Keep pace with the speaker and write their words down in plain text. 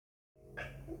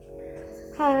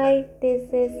Hi, this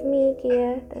is me,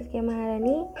 Kia Taskia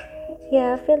Maharani.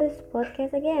 Here for this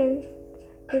podcast again.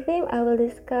 The theme I will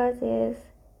discuss is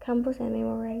campus and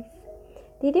memories.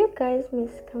 Did you guys miss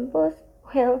campus?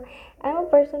 Well, I'm a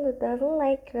person who doesn't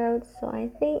like crowds, so I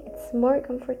think it's more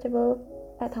comfortable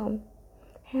at home.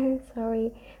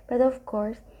 Sorry, but of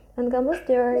course, on campus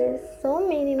there are so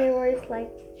many memories like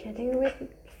chatting with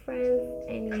friends,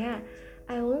 and yeah,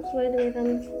 I once went with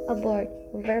them aboard.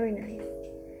 Very nice.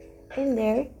 In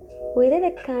there, we did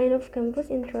a kind of campus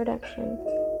introduction,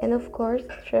 and of course,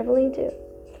 traveling too.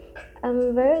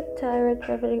 I'm very tired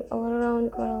traveling all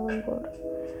around Kuala Lumpur.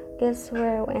 Guess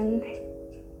where I went?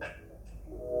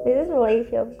 This is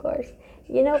Malaysia, of course.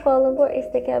 You know Kuala Lumpur is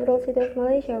the capital city of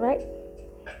Malaysia, right?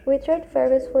 We tried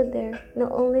various food there,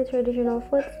 not only traditional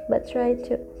foods, but tried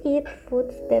to eat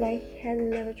foods that I had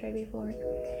never tried before.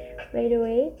 By the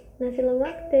way, nasi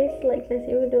lemak tastes like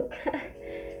nasi uduk.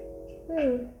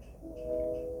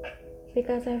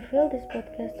 Because I feel this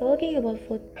podcast talking about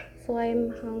food, so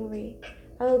I'm hungry.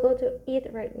 I will go to eat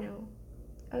right now.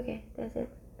 Okay, that's it.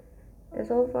 That's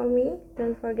all from me.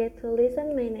 Don't forget to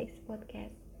listen my next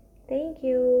podcast. Thank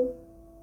you.